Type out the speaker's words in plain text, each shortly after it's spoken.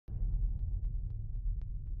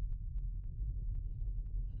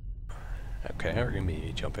Okay, we're going to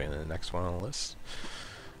be jumping into the next one on the list.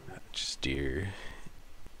 Just Dear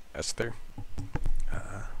Esther.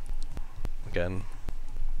 Again,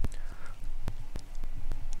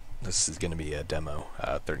 this is going to be a demo,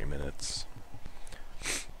 30 minutes.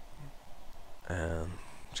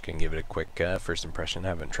 Just going to give it a quick first impression. I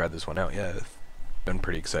haven't tried this one out yet. I've been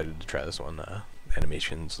pretty excited to try this one.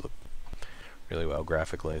 Animations look really well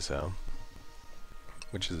graphically, so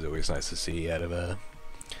which is always nice to see out of a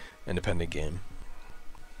independent game.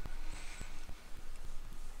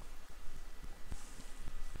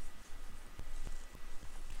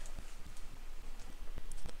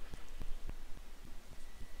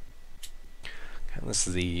 And this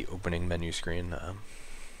is the opening menu screen. I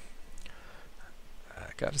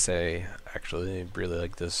gotta say, actually, I really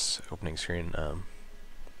like this opening screen. I'm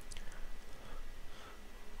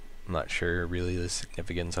not sure really the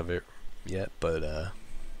significance of it yet, but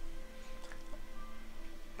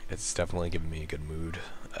it's definitely giving me a good mood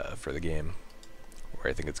for the game,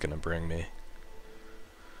 where I think it's gonna bring me.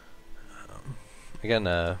 Again,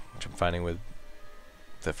 which I'm finding with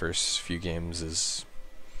the first few games is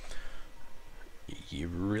you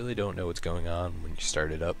really don't know what's going on when you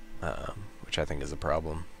start it up, which I think is a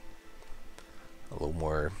problem. A little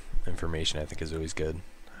more information I think is always good.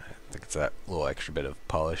 I think it's that little extra bit of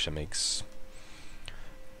polish that makes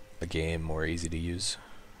the game more easy to use.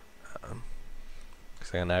 Because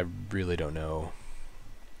again, I really don't know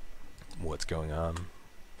what's going on.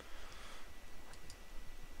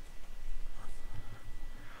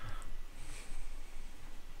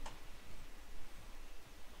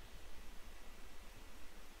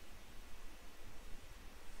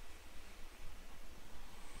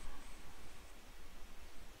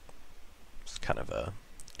 It's kind of a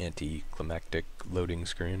anticlimactic loading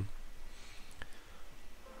screen.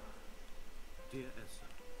 Dear Esther,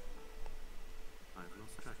 I've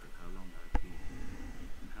lost track of how long I've been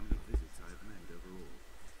and how many visits I've made overall.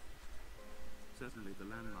 Certainly the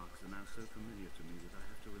landmarks are now so familiar to me that I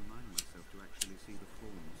have to remind myself to actually see the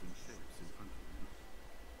forms and shapes in front of me.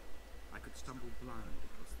 I could stumble blind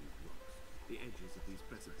across these rocks, the edges of these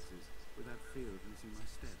precipices, without fear of losing my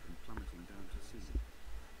step and plummeting down to sea.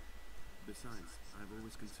 Besides, I've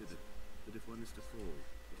always considered that if one is to fall,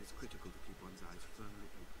 it is critical to keep one's eyes firmly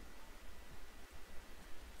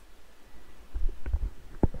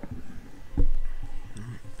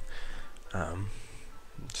open.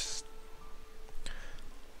 Just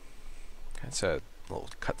it's a little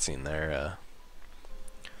cutscene there.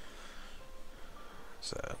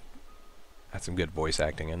 So had some good voice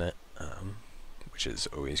acting in it, which is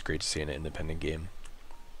always great to see in an independent game.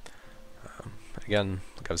 Again,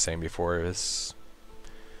 like I was saying before, this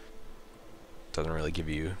doesn't really give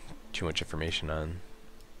you too much information on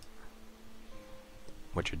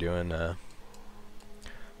what you're doing.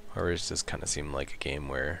 Or it just kind of seemed like a game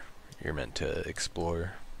where you're meant to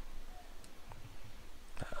explore.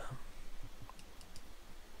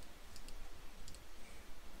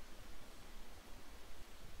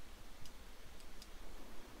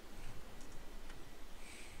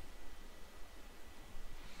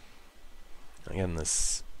 Again,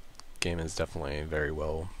 this game is definitely very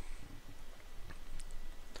well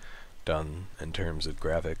done in terms of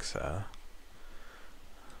graphics.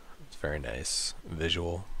 It's very nice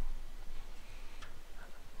visual.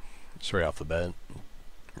 Just right off the bat,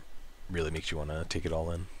 really makes you want to take it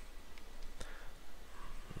all in.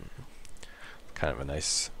 Kind of a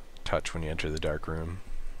nice touch when you enter the dark room.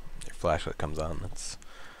 Your flashlight comes on. That's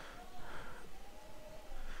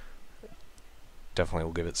definitely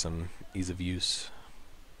will give it some ease of use.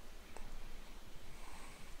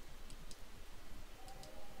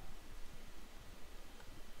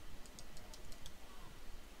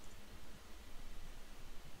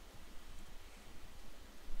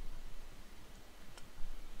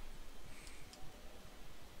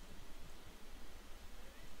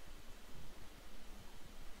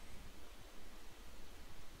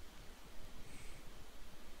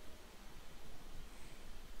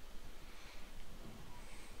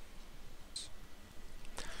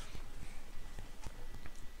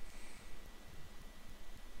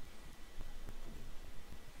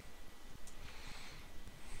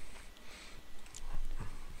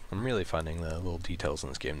 I'm really finding the little details in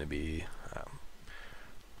this game to be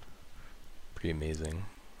pretty amazing.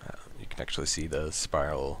 You can actually see the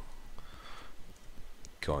spiral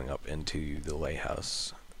going up into the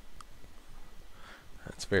lighthouse.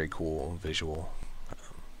 It's very cool visual.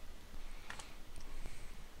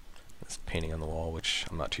 This painting on the wall, which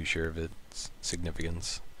I'm not too sure of its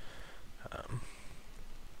significance.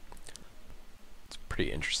 It's a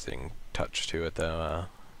pretty interesting touch to it, though.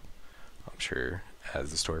 I'm sure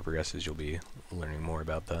as the story progresses, you'll be learning more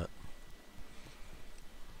about that.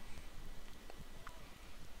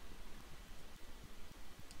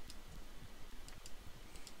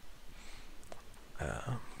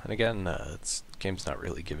 And again, this game's not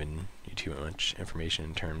really giving you too much information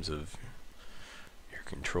in terms of your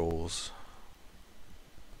controls.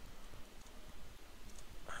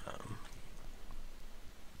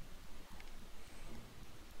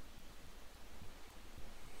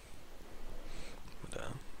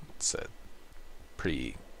 It's a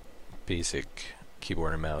pretty basic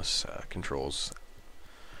keyboard and mouse controls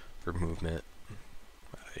for movement.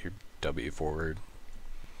 Your W forward,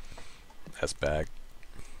 S back,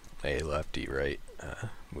 A left, D right.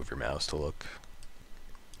 Move your mouse to look.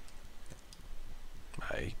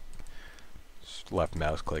 Left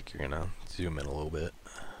mouse click, you're gonna zoom in a little bit.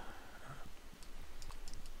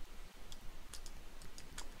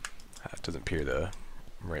 It doesn't appear the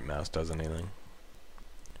right mouse does anything.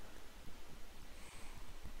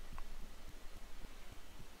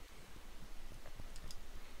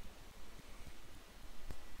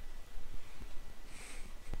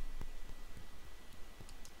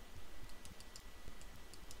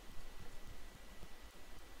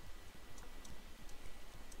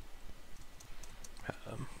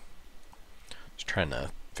 Just trying to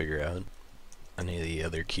figure out any of the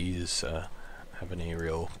other keys have any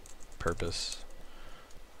real purpose.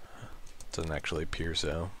 Doesn't actually appear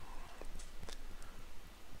so.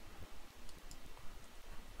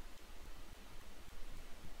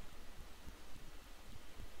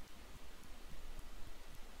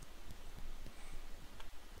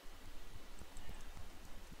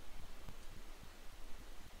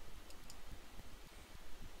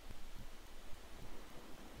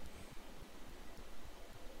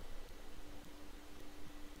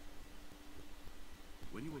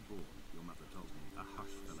 When you were born, your mother told me, a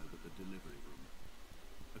hush fell over the delivery room.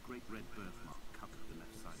 A great red birthmark covered the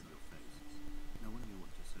left side of your face. No one knew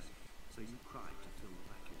what to say, so you cried to fill the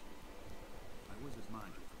vacuum. I always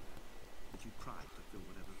admired you for that, but you cried to fill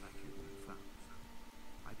whatever vacuum you found.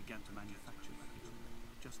 I began to manufacture vacuums,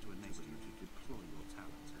 just to enable you to deploy your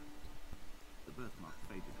talent. The birthmark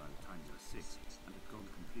faded by the time you were 6, and had gone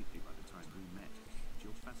completely by the time we met, but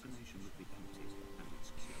your fascination with the empty and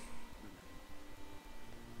its cure remained.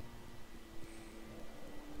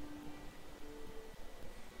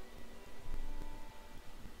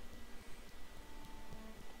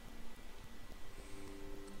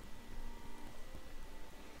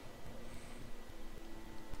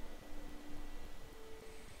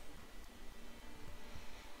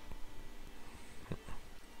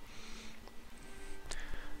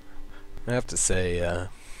 I have to say,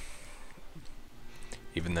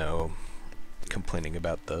 even though complaining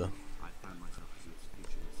about the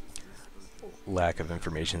lack of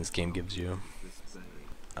information this game gives you,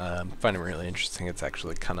 I find it really interesting. It's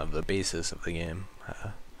actually kind of the basis of the game.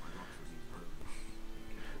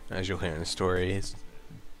 As you'll hear in the story,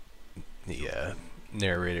 the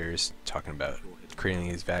narrator is talking about creating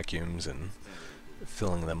these vacuums and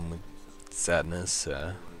filling them with sadness.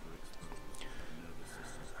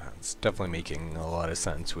 It's definitely making a lot of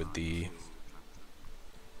sense with the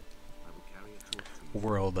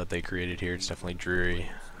world that they created here. It's definitely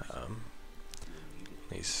dreary.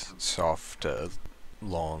 These soft,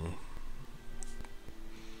 long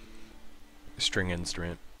string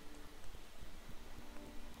instrument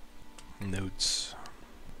notes,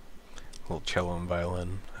 little cello and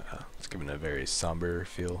violin. It's giving a very somber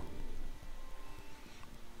feel.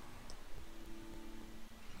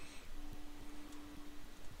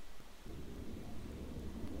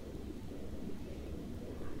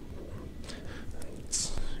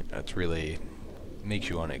 It's really makes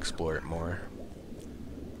you want to explore it more.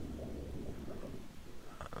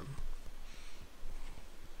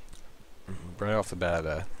 Right off the bat,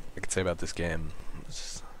 I could say about this game,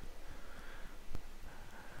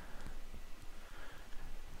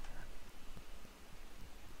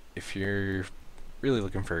 if you're really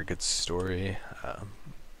looking for a good story,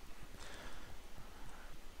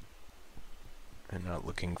 and not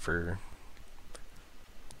looking for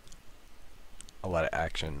a lot of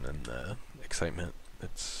action and excitement,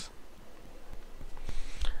 it's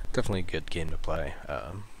definitely a good game to play.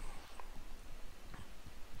 I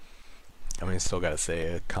mean, still gotta say,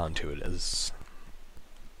 a con to it is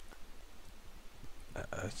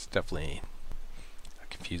it's definitely a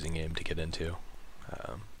confusing game to get into.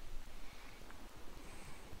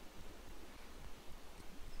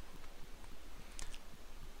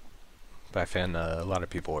 But I find a lot of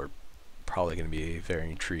people are probably going to be very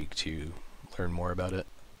intrigued to learn more about it.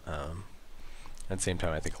 At the same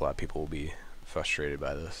time, I think a lot of people will be frustrated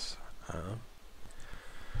by this.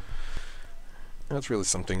 That's really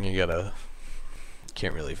something you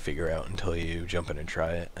can't really figure out until you jump in and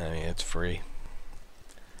try it. I mean, it's free.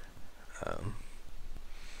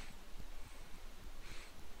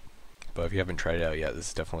 But if you haven't tried it out yet, this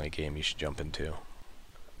is definitely a game you should jump into.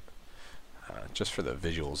 Just for the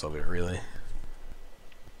visuals of it, really.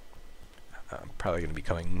 I'm probably going to be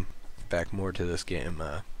coming back more to this game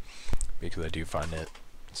because I do find it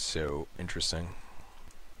so interesting.